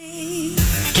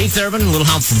Keith Urban, a little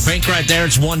help from Pink right there.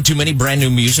 It's one too many brand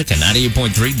new music at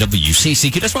 98.3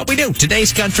 WCCQ. That's what we do.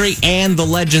 Today's country and the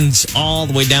legends all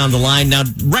the way down the line. Now,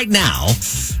 right now,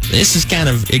 this is kind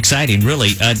of exciting,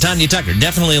 really. Tanya Tucker,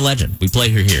 definitely a legend. We play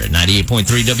her here at 98.3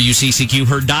 WCCQ.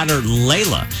 Her daughter,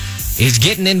 Layla, is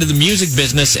getting into the music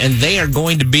business, and they are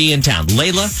going to be in town.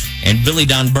 Layla and Billy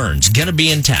Don Burns going to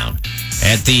be in town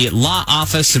at the Law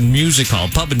Office and Music Hall,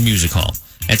 Pub and Music Hall.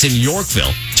 That's in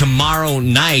Yorkville tomorrow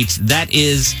night. That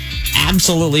is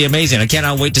absolutely amazing. I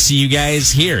cannot wait to see you guys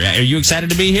here. Are you excited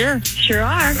to be here? Sure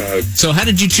are. So how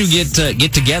did you two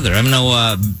get together? I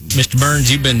know, Mr. Burns,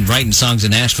 you've been writing songs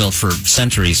in Nashville for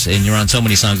centuries, and you're on so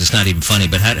many songs it's not even funny.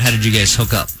 But how did you guys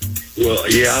hook up? Well,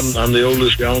 yeah, I'm the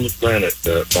oldest guy on the planet,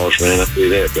 boss man. I tell you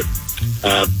that. But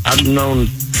I've known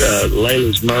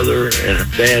Layla's mother and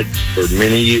her dad for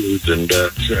many years, and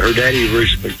her daddy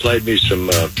recently played me some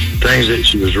things that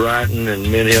she was writing,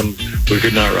 and me and him, we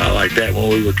could not write like that when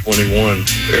we were 21.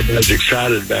 Everybody's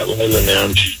excited about Layla now,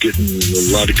 and she's getting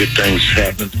a lot of good things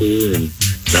happening for her, and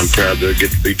I'm proud to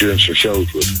get to be doing some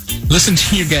shows with her. Listen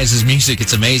to your guys' music.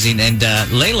 It's amazing. And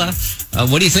Layla,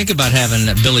 what do you think about having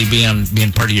Billy being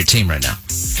part of your team right now?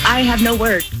 I have no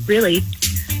words, really.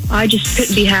 I just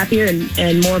couldn't be happier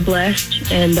and more blessed.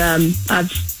 And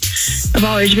I've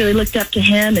always really looked up to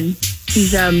him, and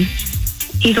he's a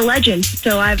legend.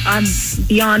 So I'm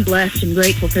beyond blessed and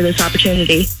grateful for this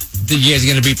opportunity. You guys are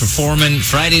going to be performing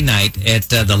Friday night at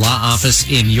the Law Office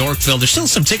in Yorkville. There's still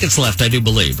some tickets left, I do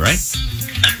believe, right?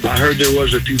 I heard there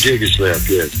was a few tickets left,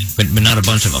 yes. But not a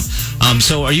bunch of them.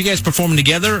 So are you guys performing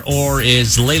together, or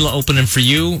is Layla opening for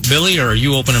you, Billy, or are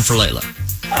you opening for Layla?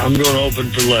 I'm going to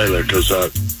open for Layla because I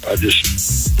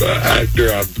just,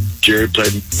 after Jerry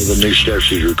played the new stuff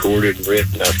she's recorded and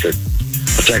written, I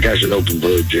think I should open for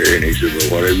her, Jerry. And he said,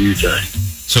 well, whatever you think.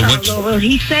 So well,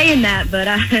 he's saying that, but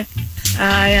I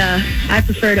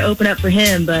prefer to open up for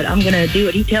him, but I'm going to do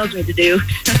what he tells me to do.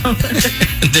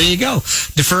 There you go.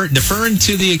 Deferring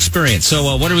to the experience.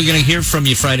 So what are we going to hear from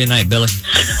you Friday night, Billy?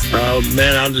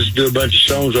 Man, I'll just do a bunch of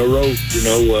songs I wrote,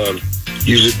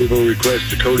 usually people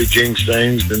request the Cody Jinks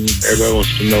things, and everybody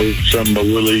wants to know something about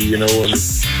Willie, and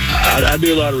I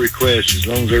do a lot of requests. As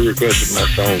long as they're requesting my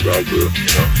songs, I'll do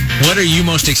it, What are you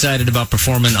most excited about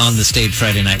performing on the stage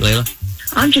Friday night, Layla?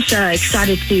 I'm just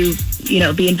excited to,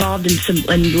 be involved in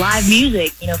live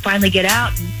music, finally get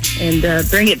out and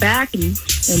bring it back and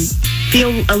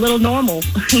feel a little normal,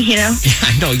 Yeah,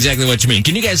 I know exactly what you mean.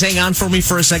 Can you guys hang on for me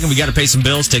for a second? We got to pay some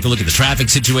bills, take a look at the traffic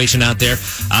situation out there.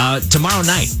 Tomorrow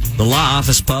night, the Law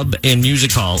Office Pub and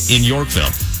Music Hall in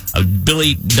Yorkville.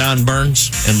 Billy Don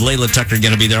Burns and Layla Tucker are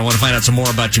going to be there. I want to find out some more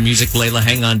about your music. Layla,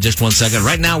 hang on just one second.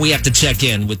 Right now, we have to check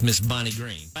in with Miss Bonnie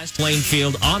Green. West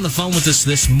Plainfield on the phone with us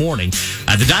this morning.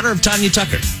 The daughter of Tanya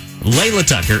Tucker, Layla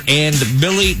Tucker, and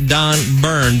Billy Don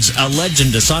Burns, a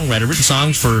legend, a songwriter, written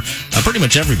songs for pretty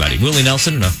much everybody. Willie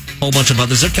Nelson and a whole bunch of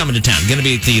others. They're coming to town. Going to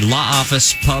be at the Law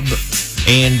Office Pub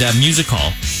and Music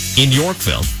Hall in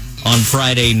Yorkville on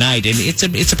Friday night. And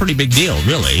it's a pretty big deal,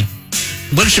 really.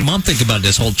 What does your mom think about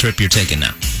this whole trip you're taking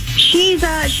now? She's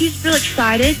real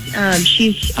excited.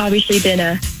 She's obviously been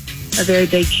a very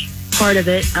big part of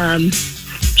it,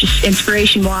 just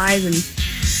inspiration-wise, and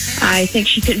I think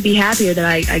she couldn't be happier that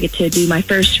I get to do my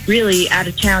first really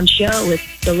out-of-town show with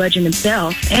the legend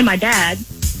himself and my dad,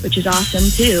 which is awesome,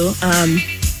 too.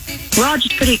 We're all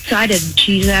just pretty excited.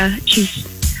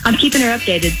 I'm keeping her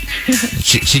updated.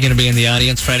 She going to be in the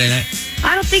audience Friday night?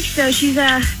 I don't think so.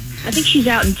 I think she's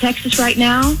out in Texas right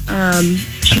now.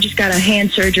 She just got a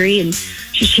hand surgery, and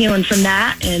she's healing from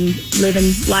that and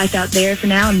living life out there for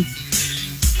now. And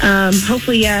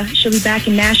hopefully she'll be back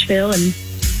in Nashville, and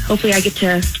hopefully I get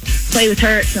to play with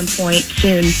her at some point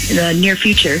soon in the near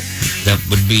future. That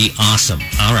would be awesome.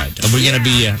 All right, we're gonna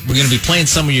be playing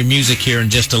some of your music here in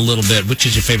just a little bit. Which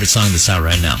is your favorite song that's out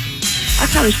right now?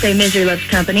 I'd probably say "Misery Loves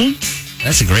Company."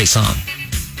 That's a great song.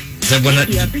 Thank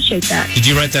you. I appreciate that. Did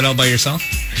you write that all by yourself?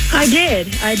 I did.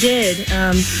 I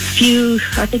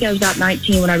think I was about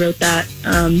 19 when I wrote that.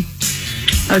 I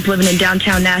was living in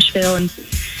downtown Nashville, and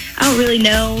I don't really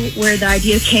know where the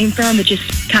idea came from. It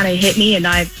just kind of hit me, and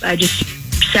I just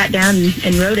sat down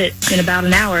and wrote it in about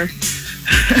an hour.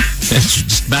 It's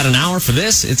just about an hour for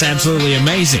this. It's absolutely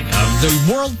amazing. The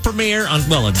world premiere a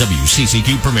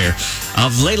WCCQ premiere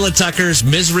of Layla Tucker's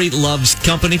Misery Loves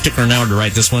Company. Took her an hour to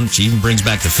write this one. She even brings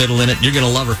back the fiddle in it. You're going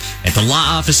to love her at the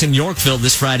Law Office in Yorkville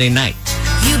this Friday night.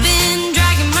 You've been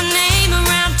dragging my name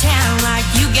around town like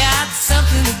you got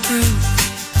something to prove.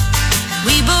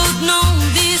 We both know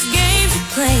these games you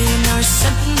play are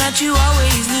something that you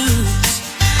always lose.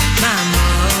 My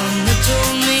mama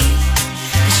told me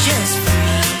it's just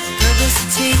free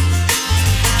publicity.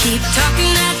 Keep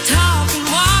talking that talk and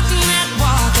walking that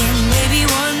walk, and maybe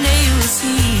one day you'll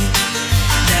see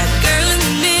that girl in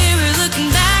the mirror looking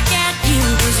back at you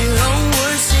was your own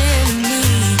worst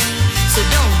enemy. So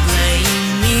don't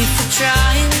blame me for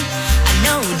trying. I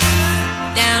know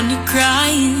deep down you're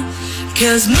crying,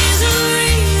 'cause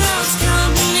misery loves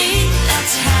company.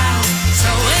 That's how it's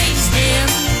always been.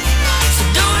 So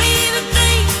don't even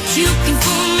think you can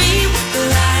fool me with the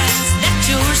lies that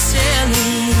you're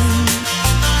selling.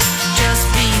 Just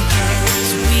because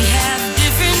we have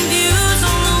different views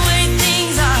on the way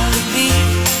things ought to be,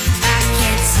 I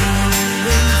can't see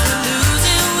you for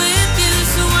losing with you,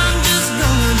 so I'm just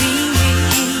gonna be me.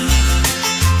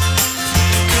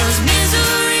 'Cause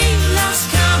misery loves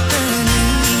company.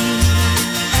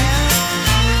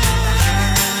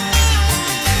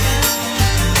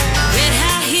 Red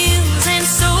high heels and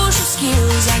social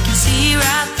skills, I can see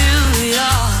right through it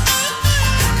all.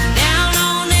 Down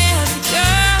on every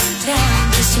girl in town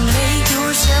just to make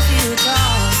yourself feel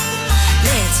tall.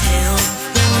 Let's help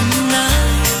one another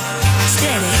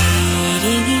instead of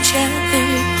hating each other.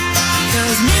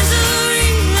 'Cause misery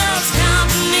loves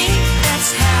company.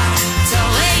 That's how it's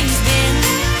always been.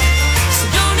 So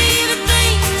don't even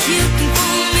think you can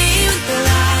fool me with the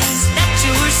lies that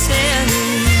you're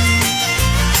selling.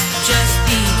 Just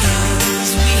because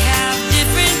we have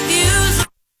different views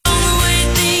on the way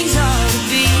things ought to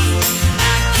be,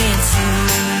 I can't see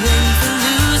you win for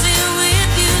losing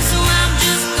with you, so I'm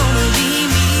just gonna be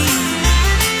me.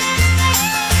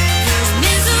 'Cause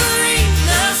misery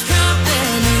loves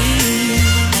company.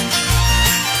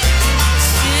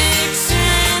 Sticks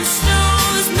and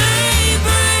stones may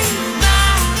break my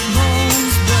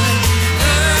bones, but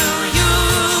girl, your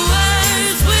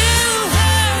words will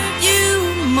hurt you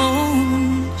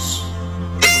most.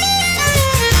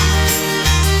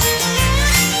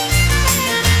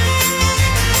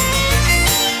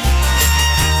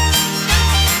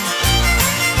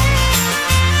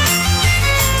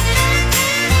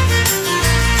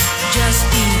 Just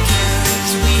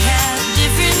because we have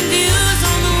different views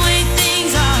on the way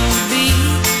things ought to be,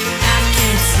 I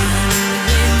can't see you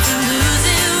win for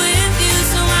losing with you,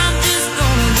 so I'm just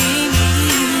gonna be me.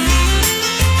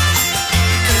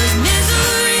 'Cause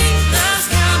misery loves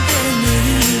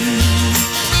company.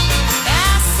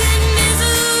 I said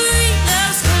misery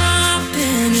loves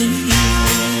company.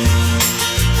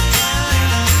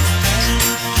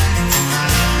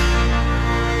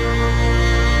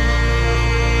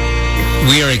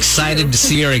 We are excited to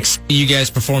see you guys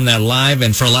perform that live,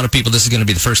 and for a lot of people, this is going to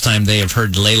be the first time they have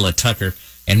heard Layla Tucker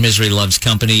and Misery Loves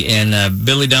Company. And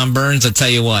Billy Don Burns, I'll tell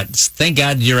you what, thank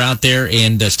God you're out there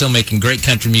and still making great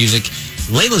country music.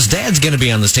 Layla's dad's going to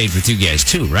be on the stage with you guys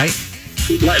too, right?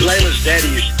 Layla's daddy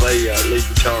used to play lead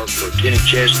guitar for Kenny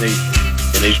Chesney,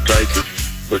 and he's played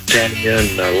for Tanya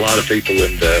and a lot of people.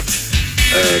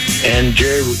 And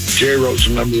Jerry wrote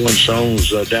some #1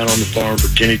 songs down on the farm for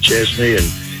Kenny Chesney,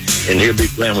 and he'll be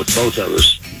playing with both of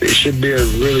us. It should be a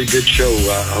really good show.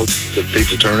 I hope that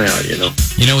people turn out, you know.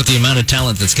 You know, with the amount of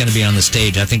talent that's going to be on the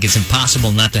stage, I think it's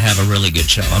impossible not to have a really good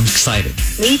show. I'm excited.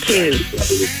 Me too.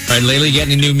 All right, Layla, you got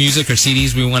any new music or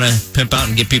CDs we want to pimp out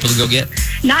and get people to go get?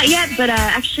 Not yet, but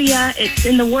actually it's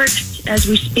in the works as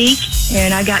we speak,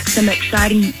 and I got some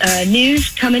exciting news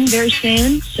coming very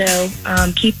soon, so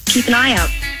keep an eye out.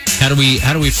 How do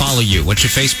we follow you? What's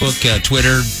your Facebook,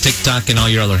 Twitter, TikTok, and all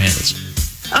your other handles?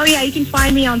 Oh, yeah, you can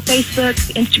find me on Facebook,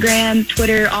 Instagram,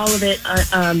 Twitter, all of it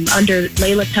under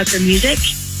Layla Tucker Music,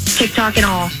 TikTok and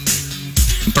all.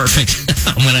 Perfect.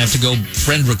 I'm going to have to go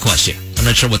friend request you. I'm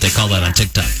not sure what they call that on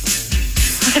TikTok.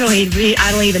 I don't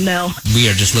even know. We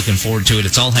are just looking forward to it.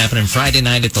 It's all happening Friday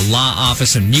night at the Law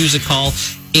Office and Music Hall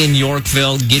in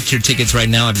Yorkville. Get your tickets right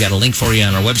now. I've got a link for you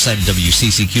on our website at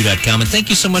WCCQ.com. And thank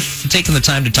you so much for taking the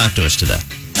time to talk to us today.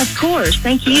 Of course.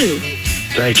 Thank you.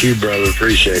 Thank you, brother.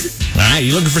 Appreciate it. All right,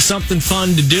 you looking for something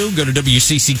fun to do? Go to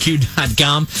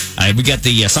WCCQ.com. We got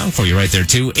the song for you right there,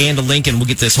 too, and a link, and we'll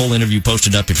get this whole interview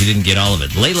posted up if you didn't get all of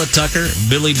it. Layla Tucker,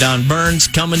 Billy Don Burns,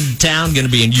 coming to town, going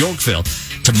to be in Yorkville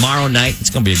tomorrow night. It's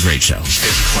going to be a great show.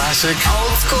 It's classic.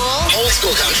 Old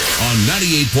school country. On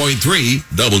 98.3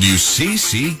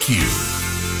 WCCQ.